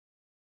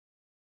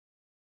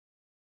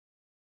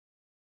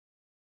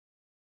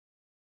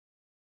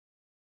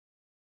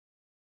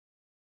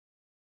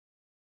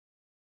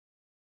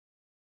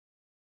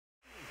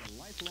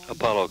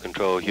Apollo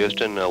Control,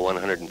 Houston,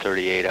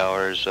 138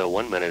 hours,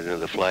 1 minute into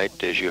the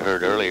flight. As you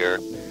heard earlier,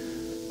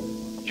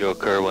 Joe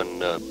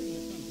Kerwin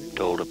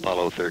told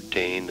Apollo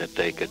 13 that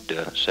they could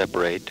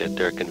separate at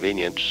their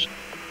convenience.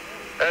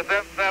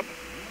 SM7.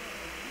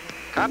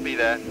 Copy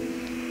that.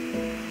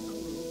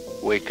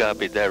 We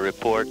copied that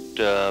report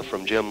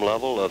from Jim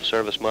Lovell of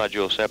service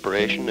module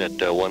separation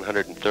at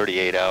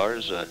 138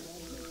 hours,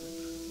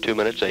 2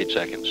 minutes, 8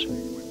 seconds.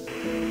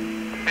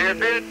 You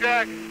see it,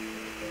 Jack?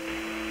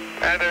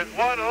 And there's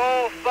one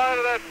whole side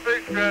of that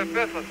spacecraft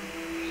missing.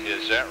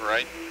 Is that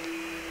right?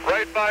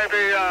 Right by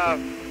the,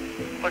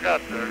 look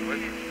out there, will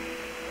you?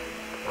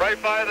 Right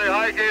by the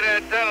high gate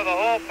antenna, the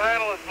whole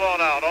panel is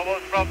blown out,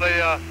 almost from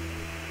the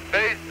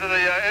base to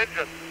the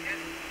engine.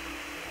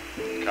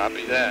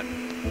 Copy that.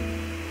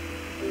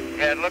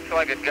 Yeah, it looks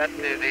like it got to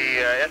the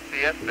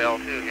SPS bell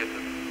too,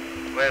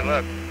 Houston. The way it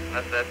looks.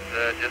 That's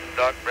just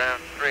dark brown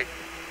streak.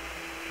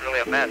 It's really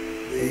a mess.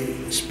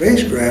 The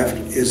spacecraft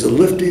is a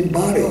lifting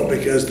body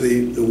because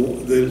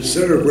the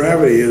center of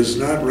gravity is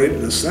not right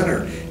in the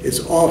center. It's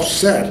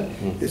offset.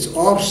 It's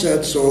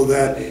offset so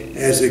that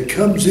as it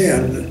comes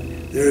in,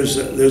 there's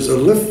a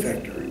lift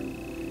vector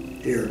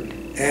here.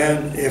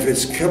 And if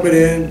it's coming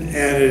in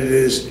and it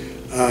is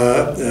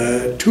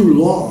too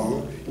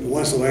long, it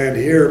wants to land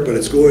here, but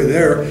it's going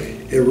there,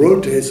 it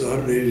rotates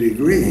 180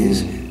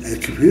 degrees, and the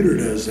computer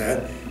does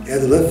that,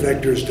 and the lift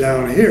vector is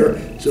down here,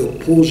 so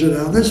it pulls you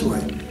down this way.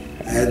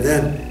 And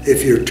then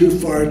if you're too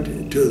far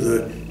to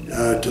the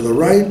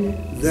right,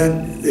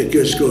 then it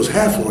just goes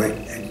halfway,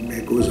 and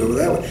it goes over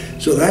that way.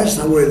 So that's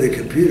the way the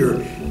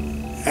computer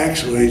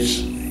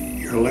actuates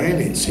your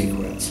landing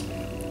sequence.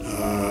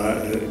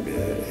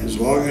 As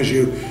long as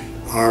you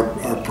are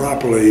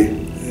properly,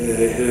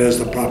 it has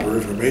the proper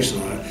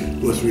information on it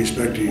with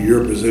respect to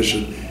your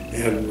position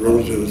and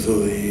relative to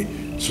the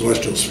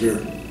celestial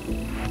sphere.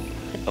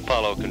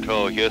 Apollo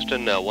Control,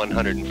 Houston,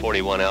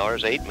 141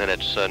 hours, 8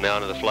 minutes now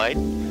into the flight.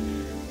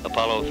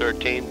 Apollo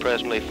 13,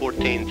 presently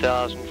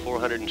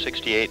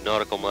 14,468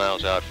 nautical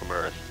miles out from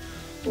Earth.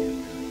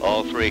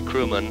 All three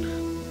crewmen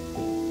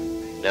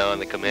now in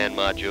the command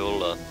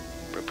module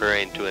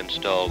preparing to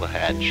install the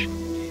hatch.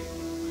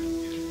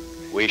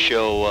 We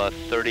show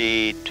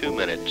 32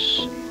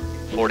 minutes,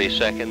 40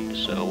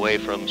 seconds away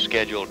from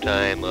scheduled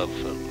time of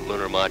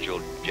Lunar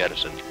Module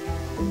jettison.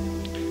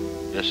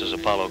 This is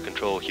Apollo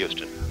Control,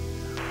 Houston.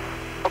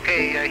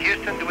 Okay,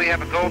 Houston, do we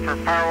have a go for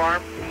power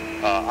arm?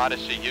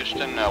 Odyssey,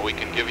 Houston, we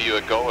can give you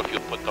a go if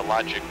you'll put the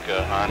logic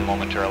on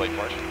momentarily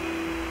for us.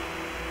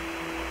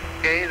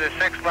 Okay, the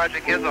sex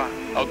logic is on.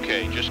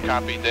 Okay, just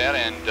copied that,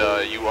 and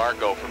you are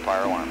go for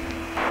power alarm.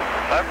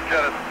 Left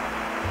jettison.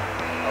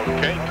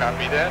 Okay,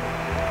 copy that.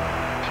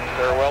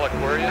 Farewell,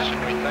 Aquarius,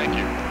 and we thank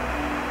you.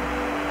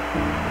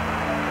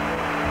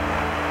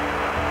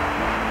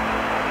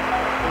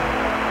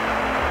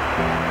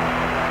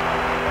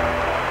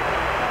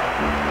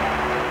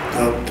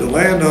 To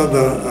land on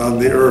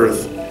the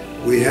Earth,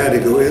 we had to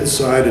go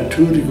inside a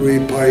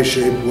 2-degree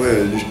pie-shaped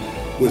wedge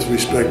with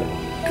respect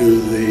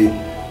to the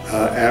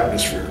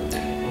atmosphere.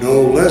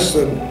 No less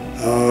than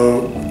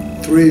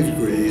 3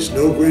 degrees,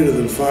 no greater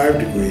than 5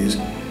 degrees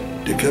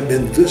to come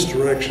in this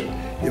direction.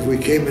 If we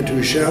came in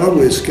too shallow,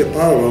 we'd skip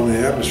out on the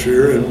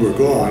atmosphere and we're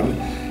gone.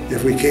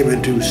 If we came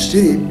in too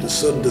steep, the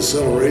sudden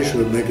deceleration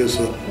would make us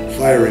a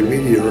fiery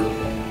meteor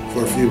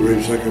for a few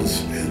brief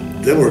seconds,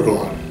 and then we're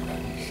gone.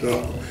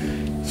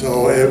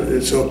 So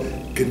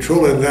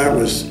controlling that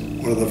was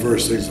one of the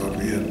first things that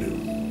we had to do.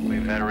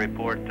 We've had a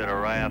report that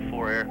Orion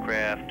 4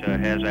 aircraft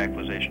has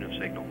acquisition of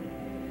signal.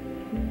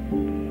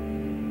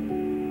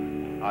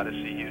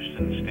 Odyssey,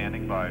 Houston,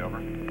 standing by,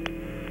 over.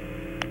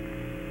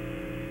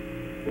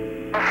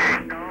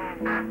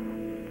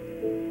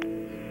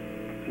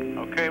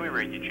 Okay, we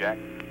read you, Jack.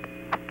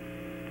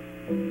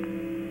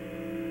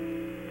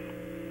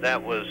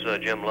 That was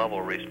Jim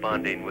Lovell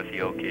responding with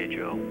the OK,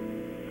 Joe.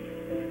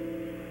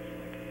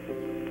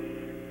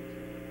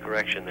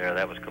 Correction there,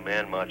 that was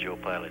command module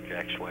pilot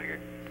Jack Swigert.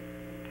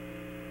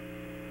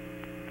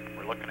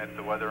 We're looking at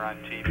the weather on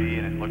TV,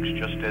 and it looks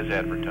just as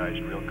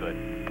advertised, real good.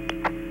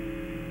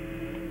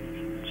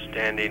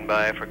 Standing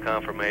by for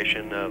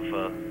confirmation of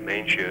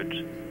main chutes.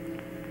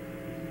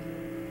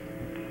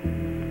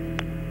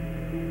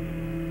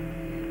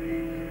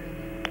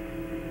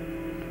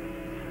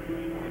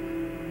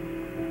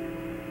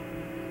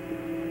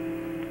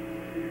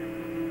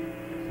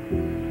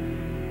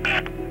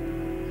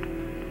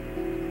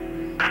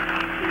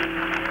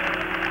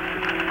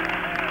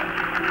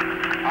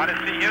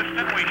 Odyssey,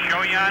 Houston, we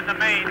show you on the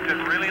mains. It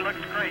really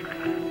looks great.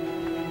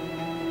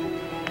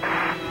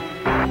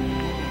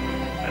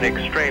 An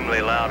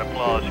extremely loud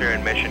applause here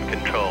in Mission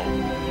Control.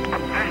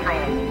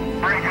 Control,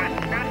 very good.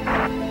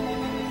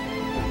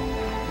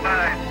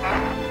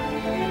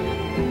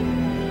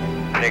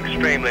 An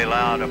extremely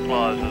loud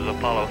applause as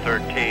Apollo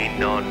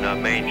 13 on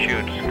main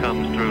chutes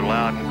comes through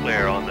loud and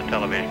clear on the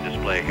television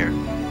display here.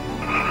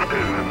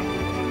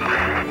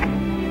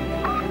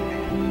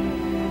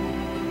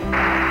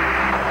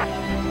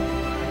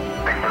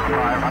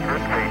 500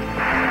 feet.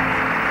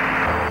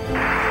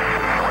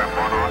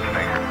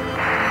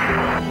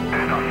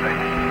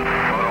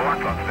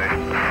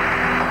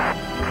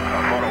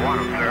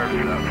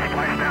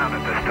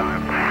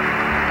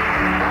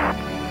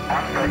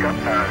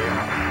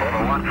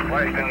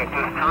 Right, and at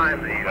this time,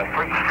 the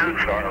 3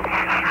 chutes are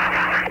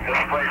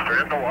displaced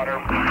or in the water.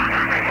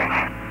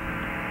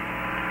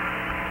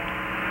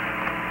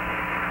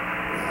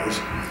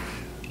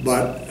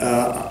 But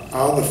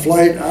on the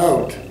flight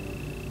out,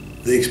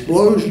 the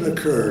explosion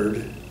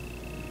occurred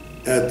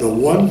at the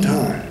one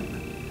time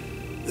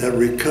that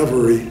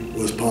recovery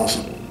was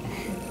possible.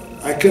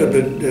 I could have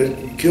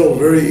been killed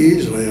very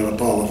easily on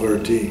Apollo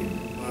 13.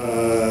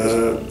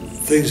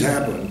 Things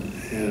happen,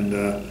 and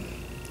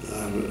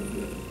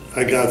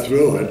I got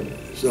through it,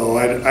 so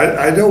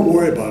I don't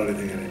worry about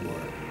anything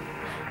anymore.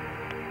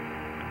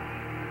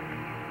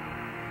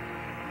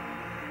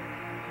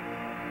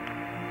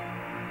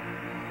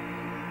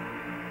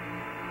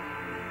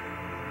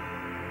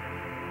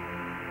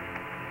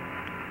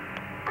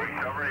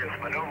 Recovery is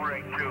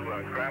maneuvering to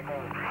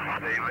grapple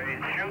the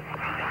main chute.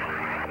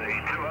 The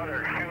 2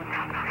 other chutes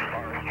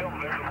are still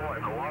visible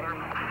in the water.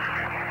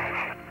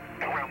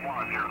 Web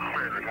 1, you're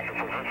cleared into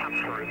position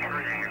for 3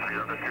 for the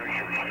other 2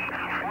 chutes.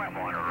 Web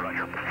 1,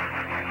 roger.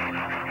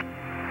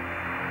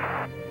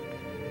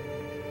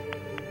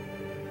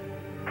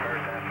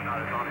 First astronaut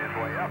is on his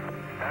way up.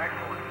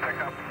 Excellent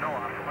pickup, no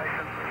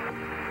oscillation.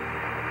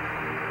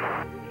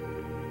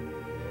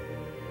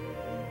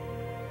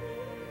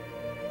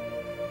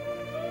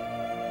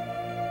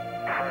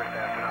 First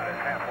astronaut is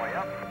halfway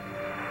up.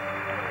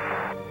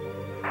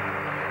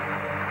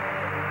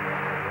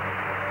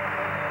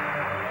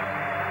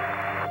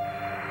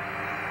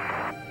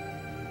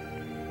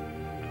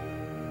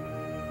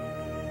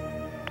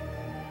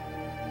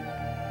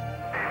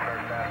 The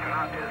first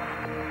astronaut is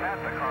at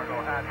the cargo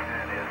hatch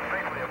and is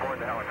safely aboard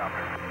the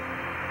helicopter.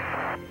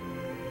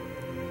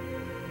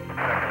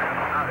 Second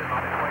astronaut is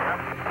on his way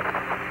up.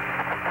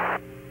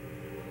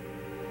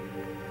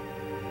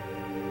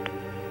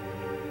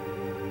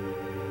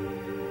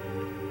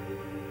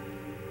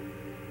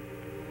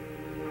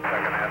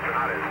 Second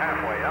astronaut is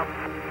halfway up.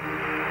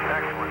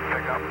 Excellent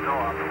pickup, no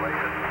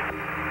oscillation.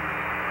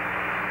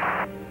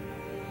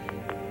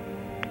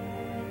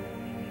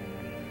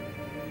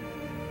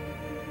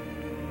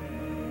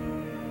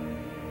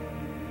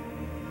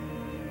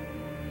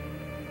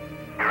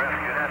 The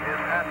rescue net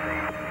is at the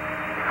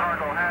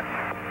cargo hatch,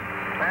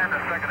 and the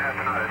second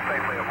astronaut is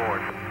safely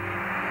aboard.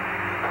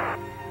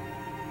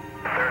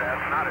 Third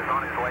astronaut is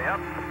on his way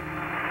up.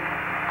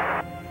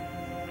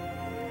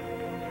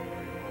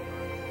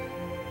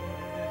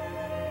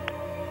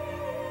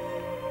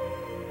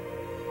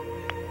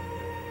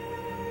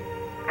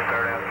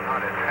 Third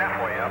astronaut is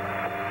halfway up.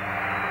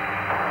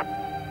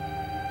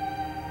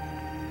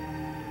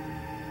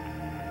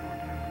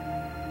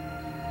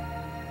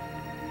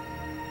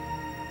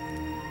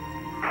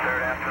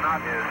 Third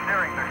astronaut is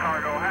nearing the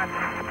cargo hatch.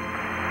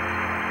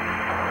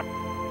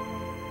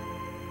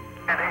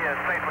 And he is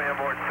safely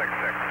aboard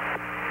 6-6.